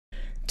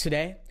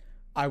Today,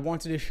 I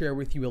wanted to share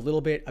with you a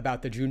little bit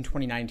about the June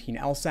 2019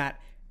 LSAT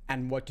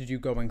and what to do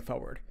going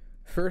forward.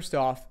 First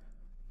off,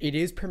 it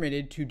is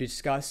permitted to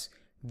discuss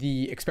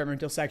the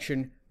experimental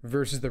section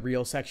versus the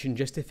real section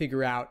just to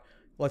figure out,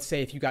 let's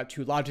say if you got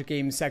two logic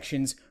games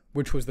sections,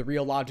 which was the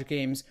real logic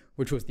games,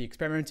 which was the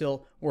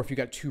experimental, or if you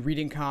got two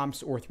reading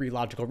comps or three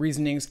logical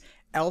reasonings,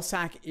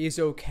 LSAC is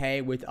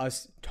okay with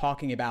us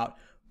talking about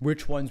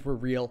which ones were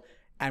real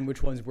and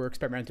which ones were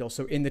experimental.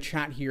 So in the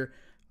chat here,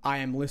 I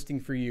am listing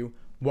for you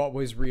what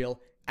was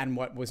real and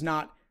what was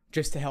not,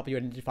 just to help you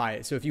identify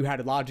it. So if you had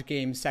a logic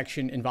game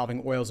section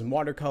involving oils and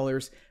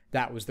watercolors,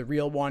 that was the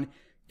real one.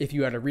 If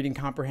you had a reading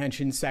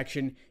comprehension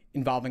section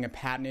involving a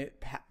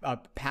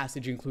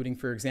passage including,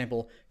 for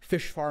example,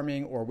 fish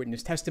farming or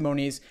witness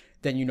testimonies,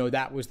 then you know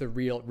that was the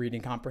real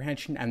reading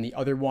comprehension, and the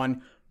other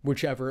one,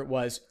 whichever it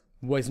was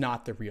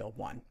not the real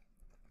one.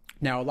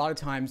 Now, a lot of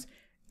times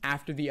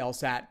after the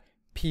LSAT,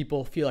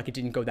 people feel like it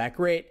didn't go that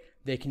great.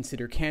 They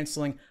consider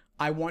canceling.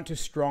 I want to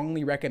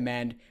strongly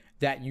recommend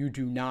that you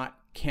do not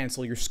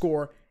cancel your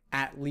score,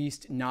 at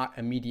least not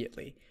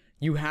immediately.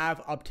 You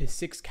have up to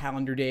 6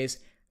 calendar days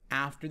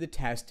after the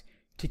test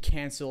to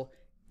cancel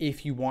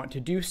if you want to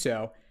do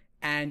so.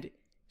 And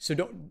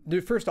so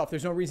first off,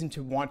 there's no reason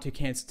to want to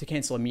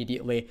cancel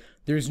immediately.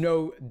 There's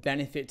no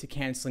benefit to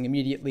canceling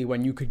immediately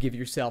when you could give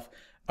yourself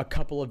a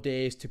couple of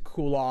days to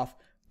cool off,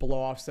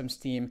 blow off some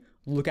steam,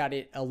 look at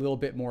it a little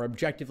bit more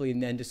objectively,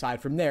 and then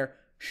decide from there,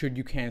 should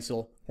you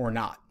cancel or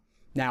not.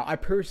 Now, I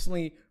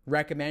personally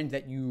recommend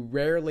that you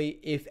rarely,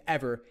 if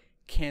ever,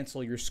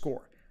 cancel your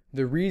score.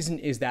 The reason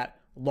is that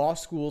law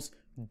schools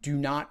do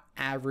not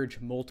average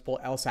multiple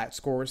LSAT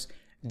scores.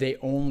 They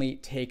only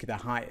take the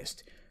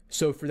highest.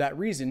 So for that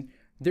reason,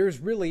 there's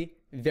really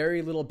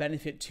very little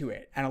benefit to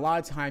it. And a lot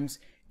of times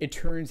it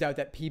turns out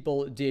that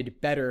people did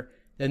better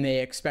than they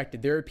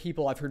expected. There are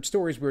people, I've heard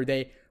stories where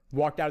they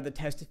walked out of the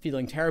test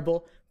feeling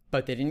terrible,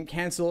 but they didn't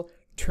cancel.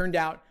 Turned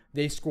out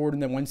they scored in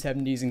the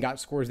 170s and got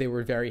scores they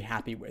were very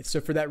happy with.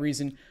 So for that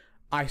reason,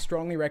 I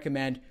strongly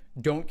recommend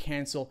don't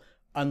cancel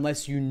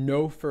unless you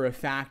know for a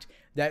fact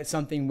that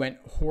something went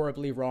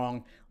horribly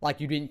wrong,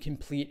 like you didn't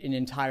complete an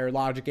entire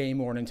logic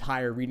game or an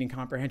entire reading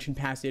comprehension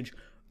passage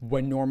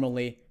when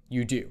normally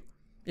you do.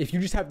 If you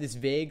just have this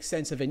vague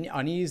sense of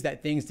unease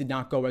that things did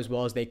not go as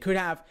well as they could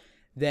have,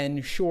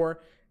 then sure,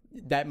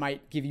 that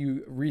might give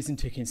you reason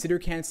to consider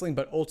canceling,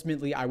 but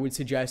ultimately I would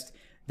suggest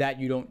that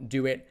you don't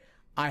do it.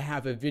 I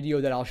have a video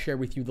that I'll share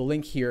with you, the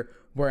link here,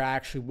 where I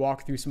actually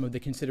walk through some of the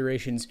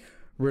considerations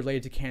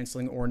related to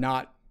canceling or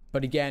not.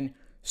 But again,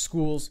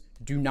 schools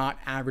do not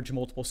average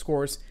multiple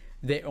scores.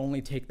 They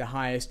only take the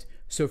highest.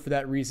 So for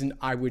that reason,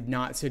 I would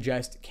not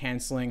suggest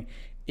canceling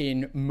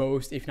in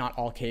most, if not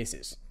all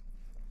cases.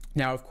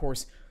 Now, of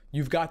course,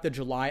 you've got the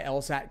July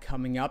LSAT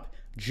coming up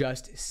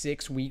just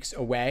 6 weeks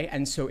away.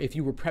 And so if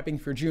you were prepping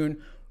for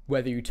June,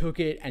 whether you took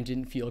it and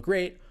didn't feel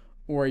great,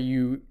 or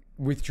you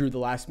withdrew the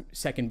last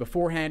second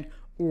beforehand,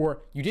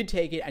 or you did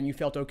take it and you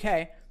felt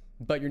okay,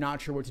 but you're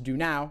not sure what to do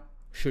now,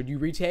 should you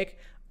retake?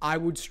 I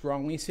would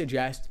strongly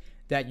suggest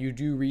that you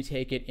do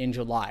retake it in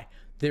July.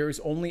 There is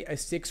only a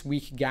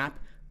 6-week gap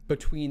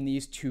between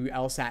these two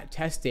LSAT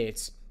test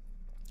dates.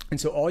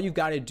 And so all you've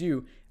got to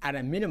do at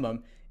a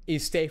minimum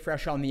is stay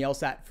fresh on the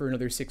LSAT for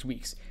another 6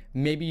 weeks.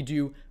 Maybe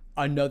do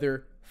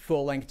another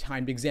full-length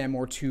timed exam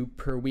or two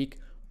per week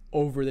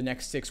over the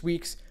next 6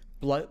 weeks,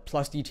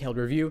 plus detailed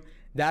review.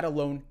 That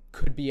alone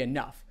could be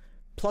enough.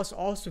 Plus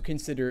also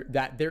consider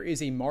that there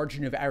is a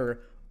margin of error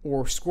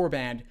or score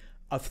band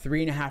of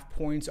 3.5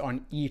 points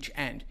on each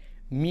end,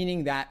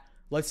 meaning that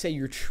let's say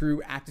your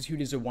true aptitude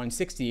is a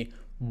 160,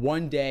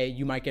 one day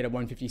you might get a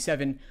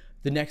 157,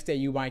 the next day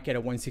you might get a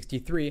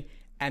 163,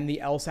 and the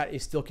LSAT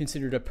is still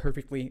considered a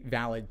perfectly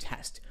valid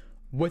test.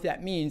 What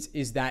that means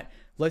is that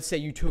let's say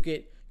you took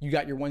it, you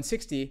got your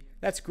 160,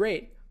 that's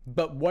great,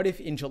 but what if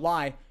in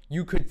July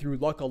you could, through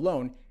luck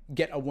alone,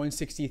 get a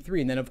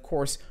 163, and then of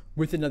course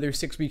with another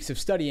 6 weeks of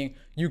studying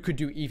you could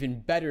do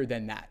even better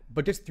than that.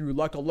 But just through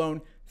luck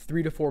alone,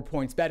 3 to 4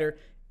 points better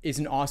is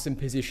an awesome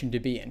position to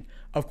be in.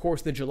 Of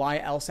course, the July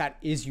LSAT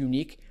is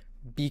unique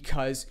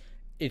because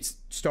it's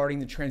starting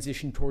the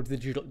transition towards the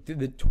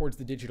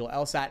digital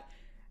LSAT.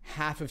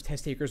 Half of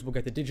test takers will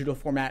get the digital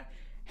format,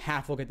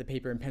 half will get the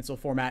paper and pencil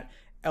format.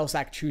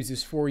 LSAC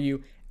chooses for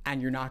you,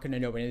 and you're not going to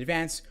know in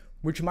advance,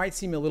 which might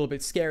seem a little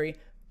bit scary,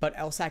 but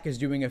LSAC is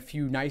doing a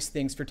few nice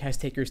things for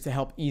test takers to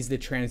help ease the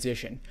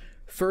transition.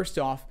 First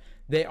off,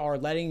 they are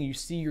letting you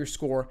see your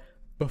score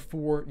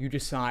before you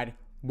decide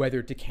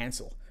whether to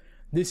cancel.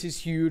 This is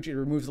huge. It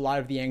removes a lot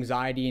of the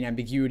anxiety and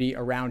ambiguity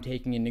around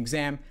taking an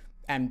exam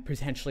and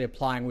potentially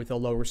applying with a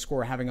lower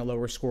score, having a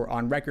lower score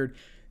on record.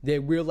 They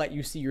will let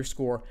you see your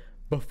score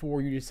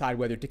before you decide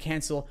whether to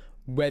cancel,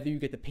 whether you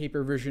get the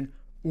paper version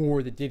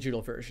or the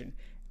digital version.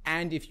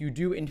 And if you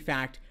do in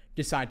fact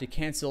decide to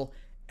cancel,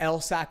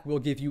 LSAC will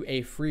give you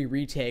a free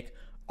retake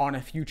on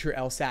a future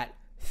LSAT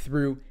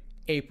through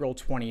April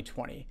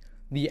 2020.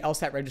 The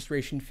LSAT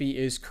registration fee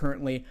is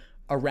currently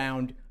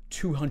around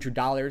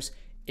 $200.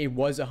 It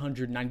was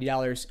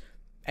 $190.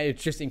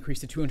 It's just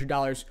increased to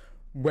 $200.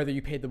 whether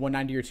you paid the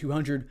 $190 or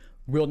 $200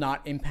 will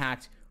not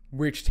impact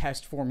which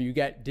test form you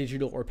get,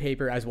 digital or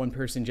paper, as one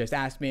person just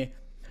asked me.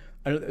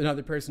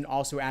 Another person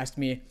also asked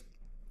me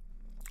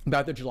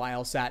about the July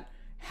LSAT,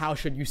 how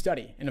should you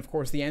study? And of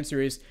course, the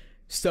answer is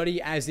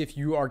study as if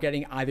you are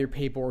getting either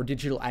paper or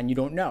digital and you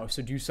don't know.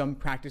 So do some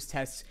practice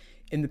tests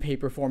in the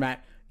paper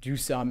format, do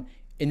some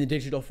in the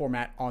digital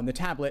format on the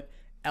tablet.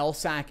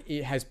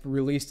 LSAC has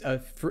released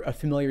a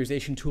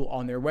familiarization tool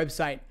on their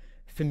website,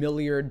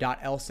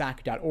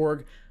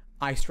 familiar.lsac.org.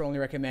 I strongly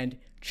recommend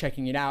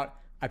checking it out.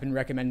 I've been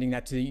recommending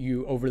that to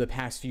you over the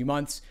past few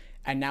months,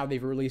 and now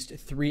they've released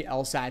 3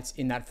 LSATs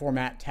in that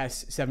format,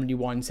 tests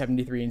 71,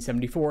 73, and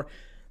 74.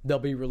 They'll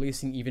be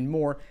releasing even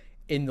more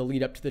in the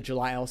lead up to the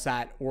July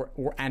LSAT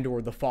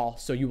or the fall.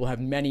 So you will have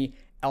many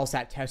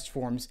LSAT test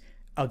forms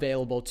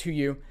available to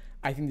you.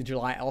 I think the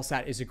July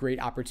LSAT is a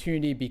great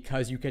opportunity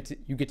because you get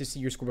to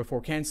see your score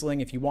before canceling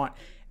if you want,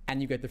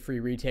 and you get the free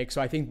retake.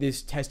 So I think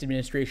this test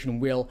administration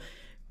will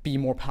be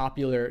more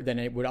popular than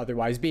it would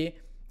otherwise be.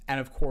 And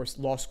of course,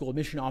 law school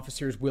admission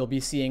officers will be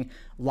seeing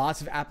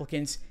lots of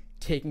applicants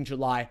taking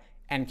July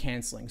and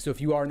canceling. So if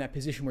you are in that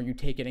position where you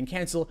take it and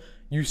cancel,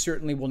 you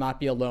certainly will not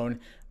be alone.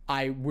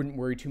 I wouldn't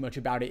worry too much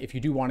about it if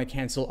you do want to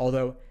cancel,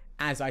 although,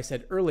 as I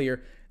said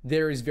earlier,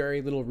 there is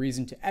very little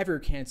reason to ever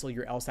cancel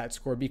your LSAT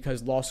score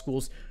because law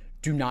schools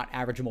do not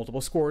average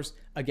multiple scores.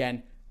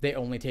 Again, they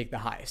only take the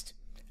highest.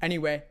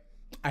 Anyway,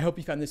 I hope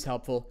you found this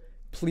helpful.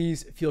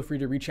 Please feel free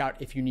to reach out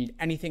if you need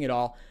anything at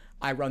all.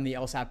 I run the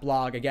LSAT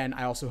blog. Again,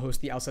 I also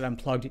host the LSAT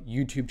Unplugged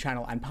YouTube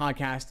channel and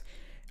podcast,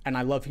 and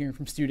I love hearing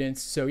from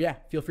students. So yeah,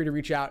 feel free to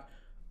reach out.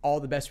 All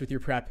the best with your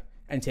prep,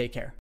 and take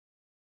care.